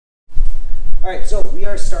All right, so we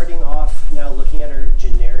are starting off now looking at our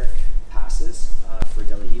generic passes for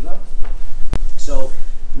Riva. So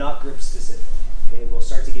not grip specific. Okay, we'll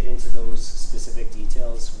start to get into those specific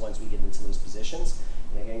details once we get into those positions.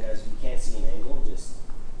 And again, guys, if you can't see an angle, just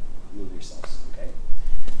move yourselves. Okay.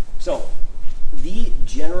 So the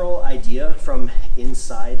general idea from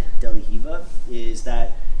inside Riva is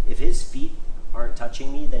that if his feet aren't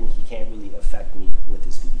touching me, then he can't really affect me with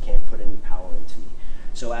his feet. He can't put any power into me.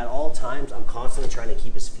 So at all times, I'm constantly trying to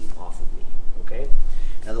keep his feet off of me, okay?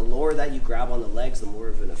 Now, the lower that you grab on the legs, the more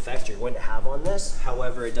of an effect you're going to have on this.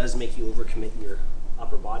 However, it does make you overcommit your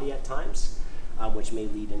upper body at times, which may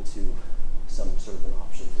lead into some sort of an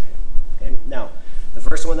option for him, okay? Now, the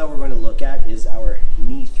first one that we're going to look at is our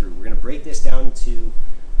knee through. We're going to break this down to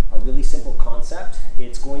a really simple concept.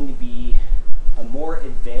 It's going to be a more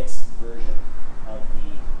advanced version of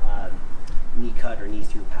the knee cut or knee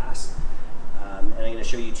through pass. And I'm going to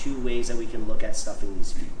show you two ways that we can look at stuffing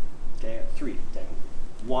these feet. Okay, three technically.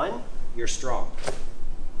 One, you're strong.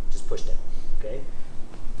 Just push down. Okay.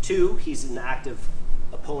 Two, he's an active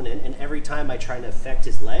opponent, and every time I try to affect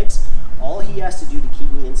his legs, all he has to do to keep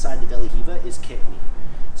me inside the Riva is kick me.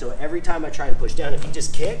 So every time I try and push down, if he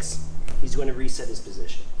just kicks, he's going to reset his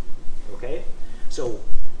position. Okay. So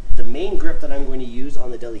the main grip that I'm going to use on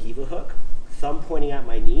the Riva hook, thumb pointing at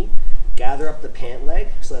my knee, gather up the pant leg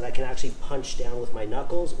so that I can actually punch down with my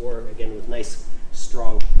knuckles, or again with nice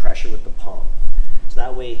strong pressure with the palm. So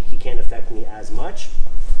that way he can't affect me as much,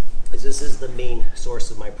 as this is the main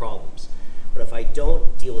source of my problems. But if I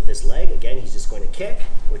don't deal with this leg, again, he's just going to kick,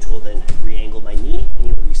 which will then re-angle my knee and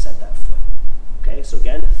he'll reset that foot. Okay, so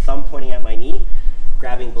again, thumb pointing at my knee,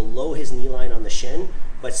 grabbing below his knee line on the shin,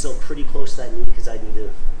 but still pretty close to that knee because I need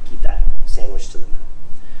to keep that sandwiched to the mat.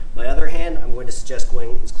 My other hand, I'm going to suggest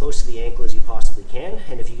going as close to the ankle as you possibly can,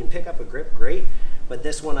 and if you can pick up a grip, great, but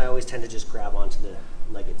this one I always tend to just grab onto the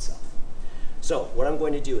leg itself. So what I'm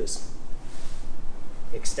going to do is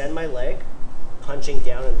extend my leg, punching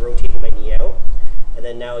down and rotating my knee out, and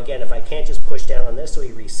then now again, if I can't just push down on this so he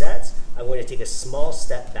resets, I'm going to take a small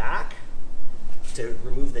step back to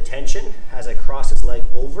remove the tension as I cross his leg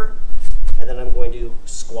over, and then I'm going to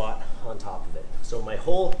squat on top of it. So my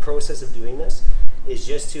whole process of doing this is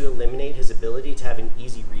just to eliminate his ability to have an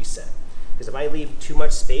easy reset. Because if I leave too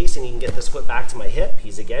much space and he can get this foot back to my hip,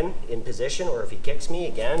 he's again in position, or if he kicks me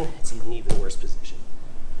again, it's an even worse position.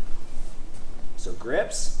 So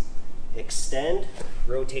grips, extend,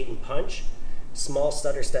 rotate and punch, small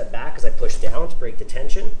stutter step back as I push down to break the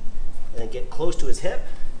tension, and then get close to his hip,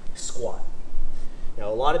 squat. Now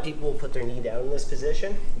a lot of people will put their knee down in this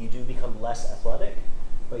position. You do become less athletic,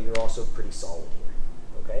 but you're also pretty solid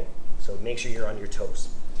here, okay? So make sure you're on your toes.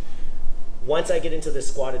 Once I get into this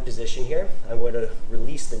squatted position here, I'm going to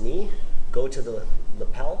release the knee, go to the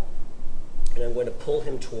lapel, and I'm going to pull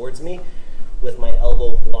him towards me with my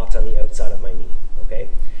elbow locked on the outside of my knee, okay?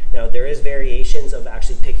 Now there is variations of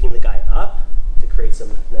actually picking the guy up to create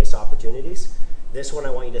some nice opportunities. This one I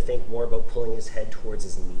want you to think more about pulling his head towards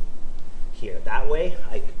his knee here. That way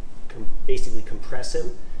I can basically compress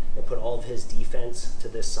him and put all of his defense to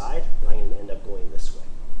this side, and I'm going to end up going this way.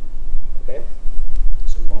 Okay,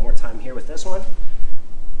 so one more time here with this one.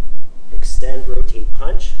 Extend, rotate,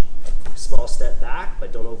 punch. Small step back,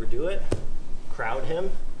 but don't overdo it. Crowd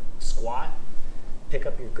him, squat, pick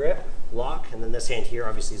up your grip, lock, and then this hand here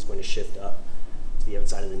obviously is going to shift up to the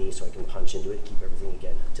outside of the knee so I can punch into it, keep everything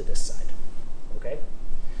again to this side. Okay,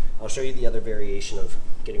 I'll show you the other variation of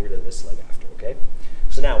getting rid of this leg after, okay?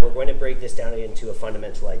 So now we're going to break this down into a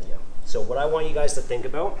fundamental idea. So what I want you guys to think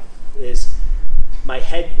about is my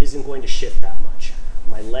head isn't going to shift that much.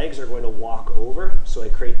 My legs are going to walk over, so I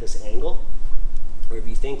create this angle. Or if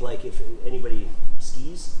you think like if anybody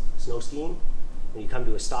skis, snow skiing, when you come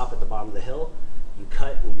to a stop at the bottom of the hill, you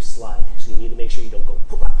cut and you slide. So you need to make sure you don't go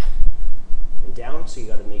and down, so you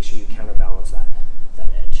got to make sure you counterbalance that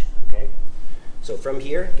edge, okay? So from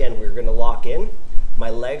here, again, we're going to lock in.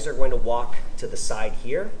 My legs are going to walk to the side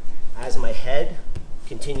here as my head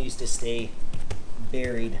continues to stay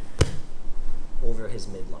buried over his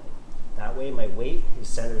midline. That way my weight is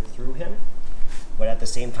centered through him, but at the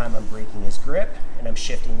same time I'm breaking his grip and I'm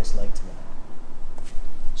shifting this leg to the mat.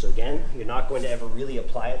 So again, you're not going to ever really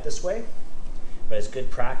apply it this way, but it's good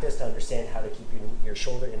practice to understand how to keep your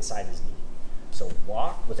shoulder inside his knee. So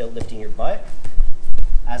walk without lifting your butt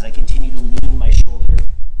as I continue to lean my shoulder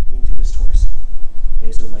into his torso.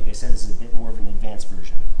 Okay, so like I said, this is a bit more of an advanced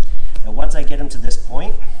version. Now once I get him to this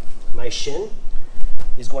point, my shin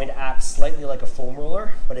is going to act slightly like a foam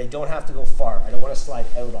roller, but I don't have to go far. I don't want to slide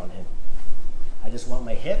out on him. I just want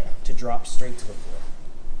my hip to drop straight to the floor.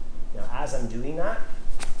 Now as I'm doing that,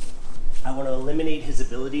 I want to eliminate his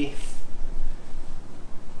ability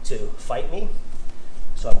to fight me.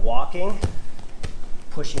 So I'm walking,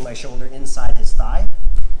 pushing my shoulder inside his thigh.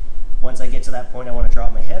 Once I get to that point, I want to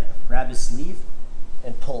drop my hip, grab his sleeve,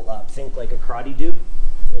 and pull up. Think like a karate do,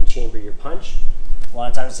 and chamber your punch. A lot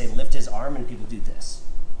of times I say lift his arm, and people do this.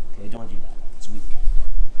 Okay, don't do that. It's weak.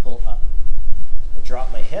 Pull up. I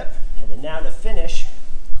drop my hip, and then now to finish,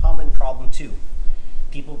 common problem too.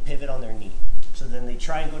 People pivot on their knee. So then they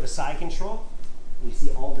try and go to side control, and you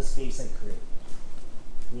see all the space I create.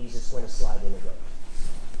 Knees just going to slide in and go.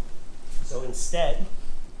 So instead,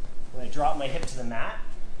 when I drop my hip to the mat,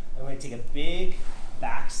 I'm going to take a big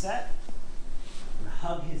back step and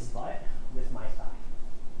hug his butt with my thigh.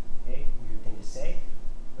 Okay, weird thing to say,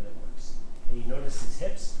 but it works. Okay, you notice his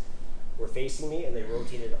hips were facing me and they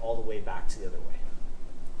rotated all the way back to the other way.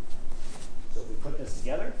 So if we put this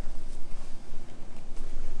together,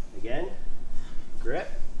 again, grip,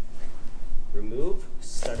 remove,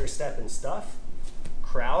 stutter step and stuff,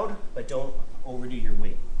 crowd, but don't overdo your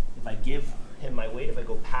weight. If I give him my weight, if I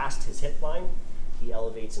go past his hip line, he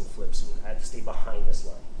elevates and flips me. I have to stay behind this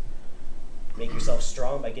line. Make yourself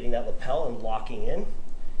strong by getting that lapel and locking in. And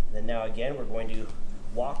then now again, we're going to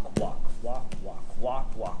walk, walk, walk, walk,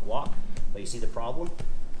 walk, walk, walk. But you see the problem?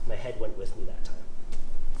 My head went with me that time.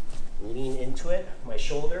 Lean into it, my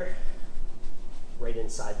shoulder right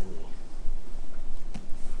inside the knee.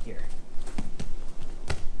 Here.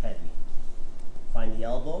 Heavy. Find the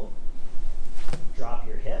elbow, drop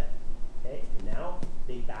your hip, okay, and now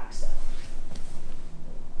big back step.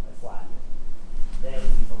 I flatten it. Then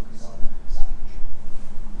we focus on side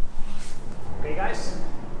control. Okay guys,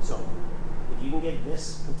 so if you can get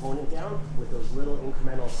this component down with those little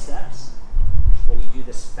incremental steps, when you do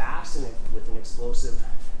this fast and with an explosive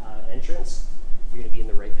entrance, you're going to be in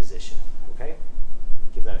the right position, okay?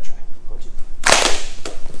 Give that a try. 1, 2.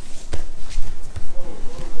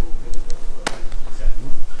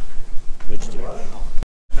 What'd you do?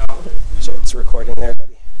 No. So it's recording there,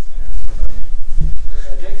 buddy.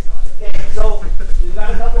 Okay, so we've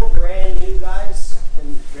got a couple brand new guys and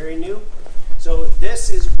very new. So this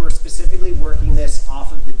is, we're specifically working this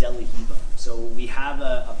off of the Hiva. So we have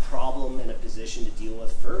a problem and a position to deal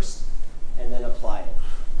with first and then apply it.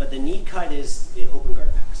 But the knee cut is in open guard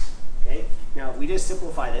packs, okay? Now, if we just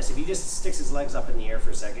simplify this, if he just sticks his legs up in the air for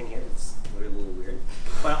a second here, it's a little weird.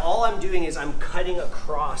 But all I'm doing is I'm cutting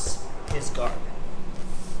across his guard.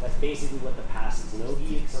 That's basically what the pass is.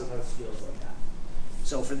 No-gi sometimes feels like that.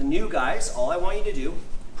 So for the new guys, all I want you to do,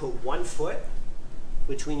 put one foot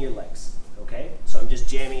between your legs, okay? So I'm just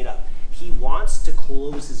jamming it up. He wants to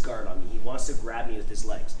close his guard on me. He wants to grab me with his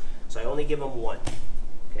legs. So I only give him one,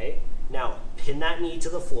 okay? Now, pin that knee to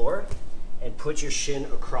the floor and put your shin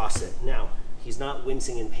across it. Now, he's not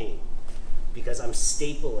wincing in pain because I'm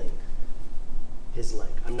stapling his leg.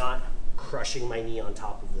 I'm not crushing my knee on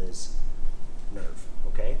top of this nerve,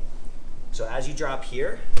 okay? So as you drop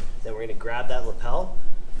here, then we're gonna grab that lapel,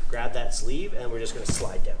 grab that sleeve, and we're just gonna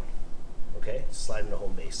slide down, okay? Slide into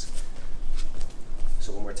home base.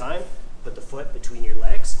 So one more time, put the foot between your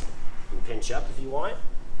legs, and pinch up if you want,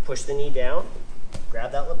 push the knee down,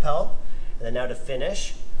 grab that lapel, and then now to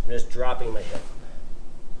finish, I'm just dropping my hip,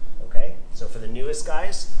 okay? So for the newest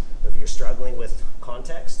guys, if you're struggling with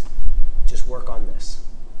context, just work on this,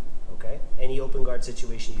 okay? Any open guard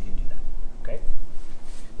situation, you can do that, okay?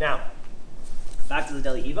 Now, back to the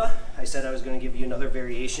Hiva. I said I was going to give you another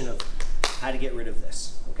variation of how to get rid of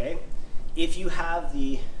this, okay? If you have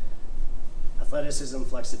the athleticism,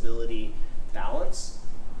 flexibility, balance,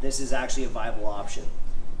 this is actually a viable option.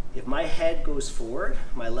 If my head goes forward,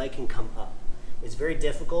 my leg can come up. It's very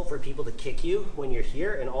difficult for people to kick you when you're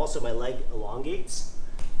here, and also my leg elongates.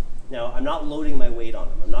 Now, I'm not loading my weight on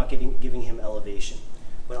him. I'm not giving him elevation.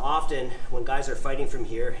 But often, when guys are fighting from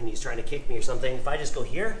here and he's trying to kick me or something, if I just go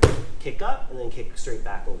here, kick up, and then kick straight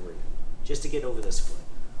back over it, just to get over this foot,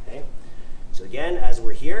 okay? So again, as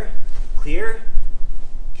we're here, clear,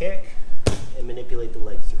 kick, and manipulate the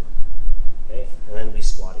leg through, okay? And then we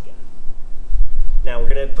squat again. Now we're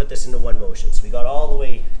gonna put this into one motion. So we got all the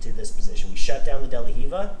way to this position. We shut down the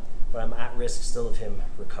Hiva, but I'm at risk still of him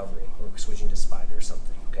recovering or switching to spider or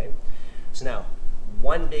something, okay? So now,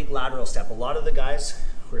 one big lateral step. A lot of the guys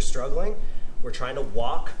who are struggling, we're trying to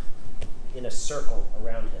walk in a circle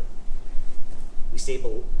around him. We stay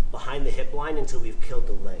behind the hip line until we've killed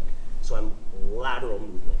the leg. So I'm lateral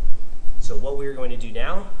movement. So what we're going to do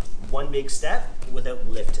now, one big step without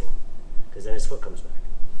lifting, because then his foot comes back.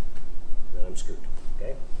 Then I'm screwed,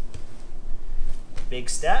 okay? Big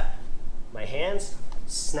step, my hands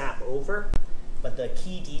snap over, but the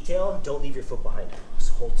key detail, don't leave your foot behind.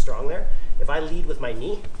 So hold strong there. If I lead with my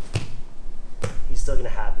knee, he's still gonna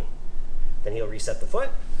have me. Then he'll reset the foot,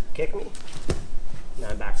 kick me, now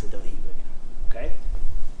I'm back to the Del Hiva again, okay?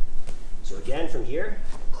 So again, from here,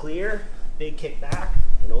 clear, big kick back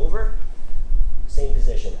and over, same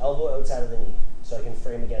position, elbow outside of the knee, so I can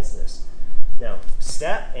frame against this. Now,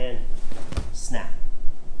 step and snap.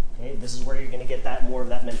 Okay, this is where you're gonna get that more of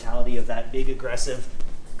that mentality of that big aggressive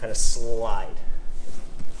kind of slide.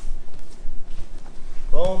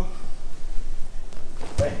 Boom,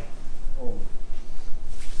 bang, boom.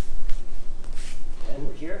 And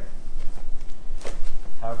we're here.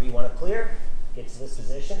 However you want to clear, get to this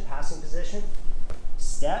position, passing position,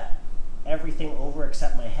 step, everything over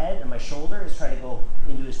except my head and my shoulder is trying to go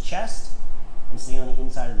into his chest and stay on the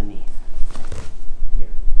inside of the knee. Here.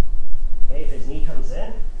 Okay, if his knee comes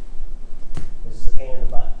in, this is a pain in the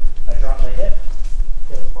butt. If I drop my hip,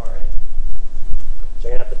 go far in. So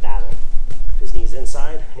you're gonna have to battle. If his knee's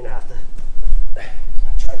inside, you're gonna have to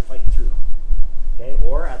try to fight through. Okay,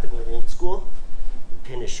 or I have to go old school,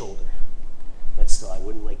 pin his shoulder. But still, I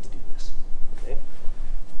wouldn't like to do this. Okay,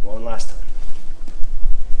 one last time.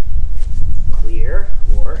 Clear,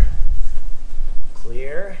 or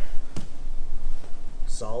clear,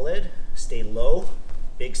 solid, stay low,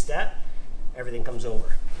 big step, everything comes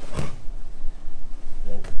over.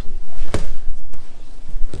 And then complete.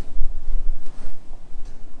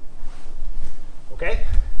 Okay?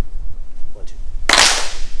 1, 2.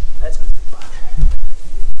 That's good.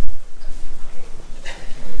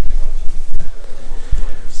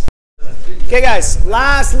 Okay guys,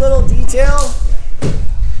 last little detail.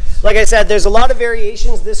 Like I said, there's a lot of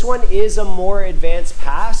variations. This one is a more advanced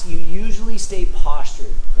pass. You usually stay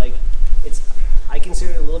postured. Like I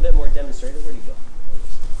consider it a little bit more demonstrative. Where'd you go?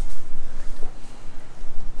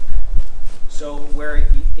 So where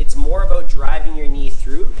it's more about driving your knee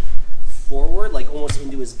through, forward, like almost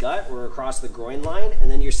into his gut or across the groin line,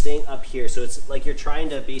 and then you're staying up here. So it's like you're trying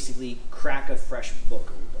to basically crack a fresh book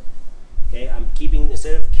a little bit. Okay, I'm keeping,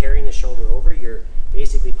 instead of carrying the shoulder over, you're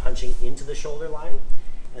basically punching into the shoulder line,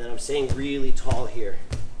 and then I'm staying really tall here,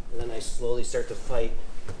 and then I slowly start to fight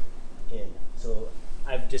in. So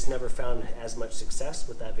I've just never found as much success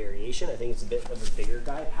with that variation. I think it's a bit of a bigger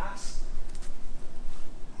guy pass.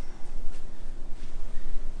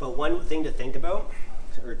 But one thing to think about,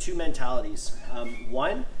 or two mentalities.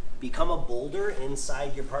 One, become a boulder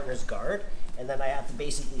inside your partner's guard, and then I have to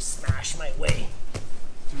basically smash my way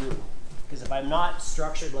through. Because if I'm not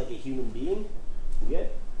structured like a human being, you good?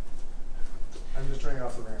 I'm just turning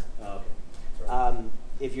off the ramp. Oh, okay.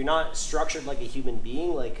 If you're not structured like a human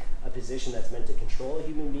being, like a position that's meant to control a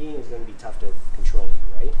human being is going to be tough to control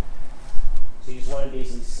you, right? So you just want to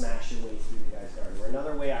basically smash your way through the guy's guard. Or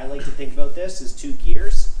another way I like to think about this is 2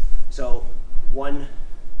 gears. So one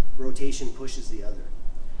rotation pushes the other.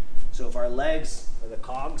 So if our legs are the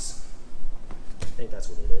cogs, I think that's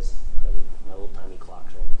what it is. My old timey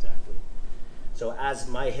clocks, right? Exactly. So as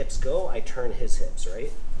my hips go, I turn his hips,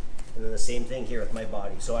 right? And then the same thing here with my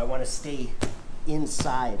body. So I want to stay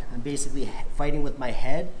inside. I'm basically fighting with my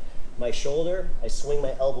head, my shoulder. I swing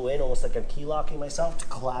my elbow in almost like I'm key locking myself to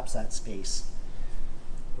collapse that space.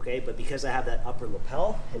 Okay, but because I have that upper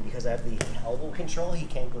lapel and because I have the elbow control, he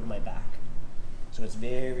can't go to my back. So it's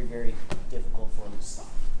very, very difficult for him to stop.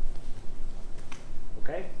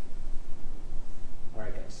 Okay? All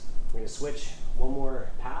right, guys. We're going to switch one more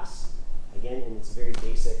pass. Again, in its very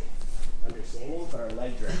basic understanding, but our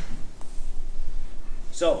leg drag.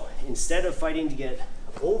 So instead of fighting to get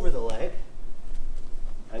over the leg,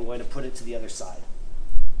 I'm going to put it to the other side.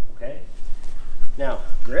 Okay? Now,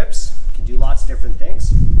 grips can do lots of different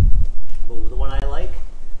things, but the one I like,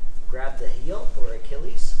 grab the heel or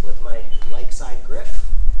Achilles with my leg side grip.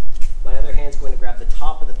 My other hand's going to grab the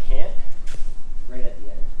top of the pant right at the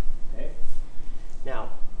end. Okay?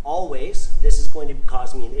 Now, always, this is going to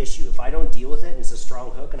cause me an issue. If I don't deal with it and it's a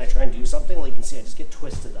strong hook and I try and do something, like you can see, I just get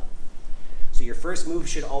twisted up. So your first move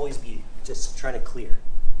should always be just trying to clear.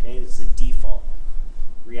 Okay, it's the default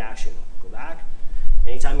reaction. Go back.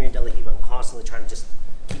 Anytime you're in Del Hiva, I'm constantly trying to just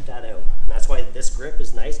keep that out. And that's why this grip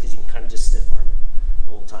is nice, because you can kind of just stiff arm it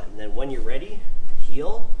the whole time. And then when you're ready,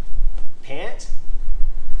 heel, pant,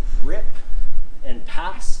 rip, and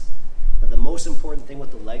pass. But the most important thing with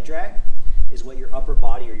the leg drag is what your upper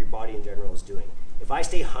body or your body in general is doing. If I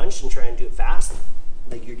stay hunched and try and do it fast,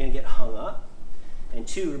 like you're gonna get hung up. And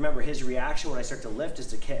 2, remember his reaction when I start to lift is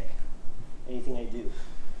to kick. Anything I do.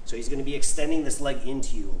 So he's gonna be extending this leg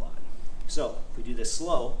into you a lot. So if we do this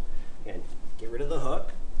slow, again, get rid of the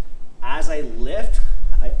hook. As I lift,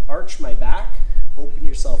 I arch my back, open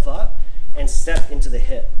yourself up, and step into the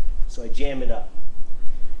hip. So I jam it up.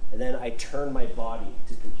 And then I turn my body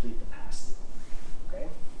to complete the pass through. Okay?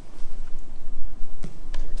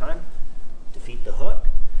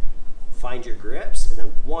 find your grips, and then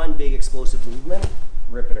one big explosive movement,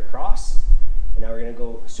 rip it across. And now we're gonna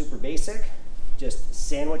go super basic, just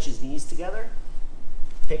sandwich his knees together,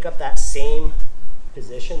 pick up that same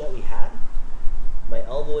position that we had. My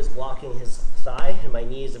elbow is blocking his thigh, and my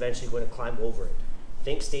knee is eventually going to climb over it.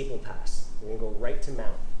 Think staple pass. We're gonna go right to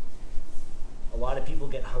mount. A lot of people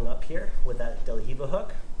get hung up here with that De La Riva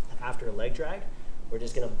hook after a leg drag. We're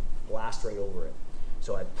just gonna blast right over it.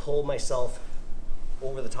 So I pull myself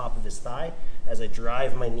over the top of his thigh. As I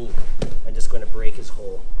drive my knee, I'm just going to break his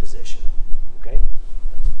whole position. Okay?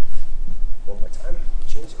 One more time.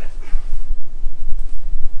 Change it.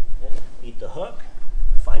 And beat the hook.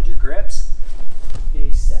 Find your grips.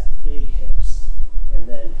 Big step, big hips. And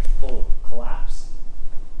then boom, collapse,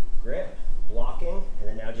 grip, blocking, and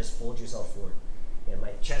then now just fold yourself forward. And my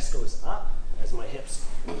chest goes up as my hips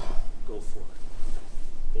go forward.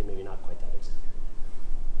 Okay, maybe not quite that exact.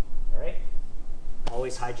 All right?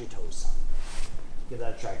 Always hide your toes. Give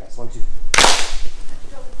that a try, guys. 1, 2.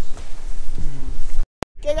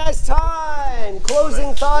 Okay, guys, time.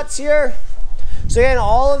 Closing thoughts here. So again,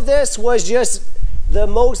 all of this was just the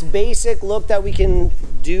most basic look that we can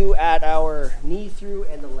do at our knee through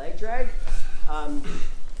and the leg drag.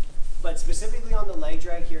 But specifically on the leg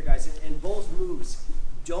drag here, guys, in both moves,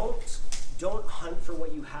 don't hunt for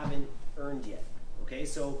what you haven't earned yet. Okay,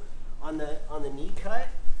 so on the knee cut,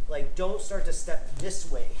 like don't start to step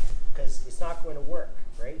this way because it's not going to work,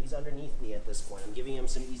 right? He's underneath me at this point. I'm giving him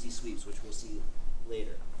some easy sweeps, which we'll see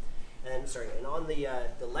later. And on the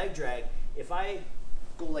leg drag, if I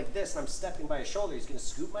go like this and I'm stepping by his shoulder, he's going to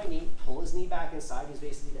scoop my knee, pull his knee back inside. He's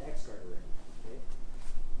basically the X guard already. Okay,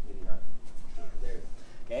 maybe not. There.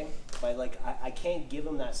 Okay, but like I can't give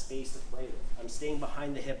him that space to play with. I'm staying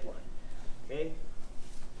behind the hip line. Okay,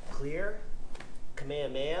 clear,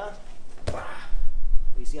 Kamehameha.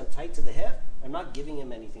 You see I'm tight to the hip. I'm not giving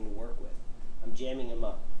him anything to work with. I'm jamming him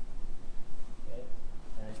up. Okay,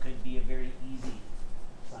 and it could be a very easy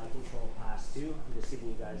side control pass too. I'm just giving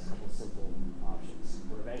you guys a couple simple options.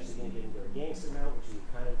 We're eventually going to get into our gangster mount, which we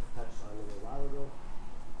kind of touched on a little while ago,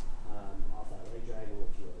 off that leg drag and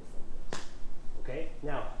a few other things. Okay,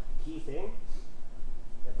 now key thing.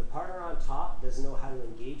 If the partner on top doesn't know how to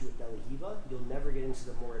engage with De La Riva, you'll never get into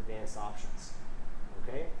the more advanced options.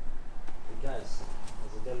 Okay? Because,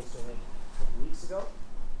 as I demonstrated a couple weeks ago,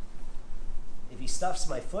 if he stuffs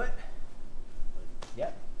my foot,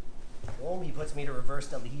 yep, boom, he puts me to reverse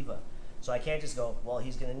De La Riva. So I can't just go, well,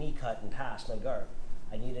 he's going to knee cut and pass my guard.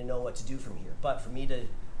 I need to know what to do from here. But for me to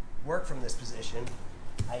work from this position,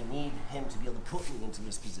 I need him to be able to put me into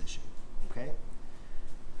this position. Okay?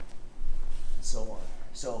 So on.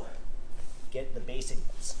 So get the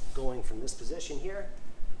basics going from this position here,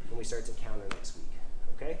 and we start to counter next week.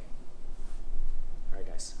 Okay? All right,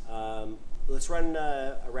 guys. Let's run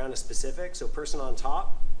around a specific. So person on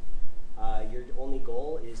top, your only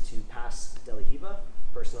goal is to pass De La Riva.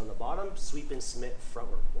 Person on the bottom, sweep and submit from,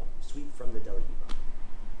 or well, sweep from the De La Riva.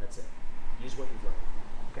 That's it. Use what you've learned.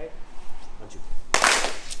 Okay? 1, 2.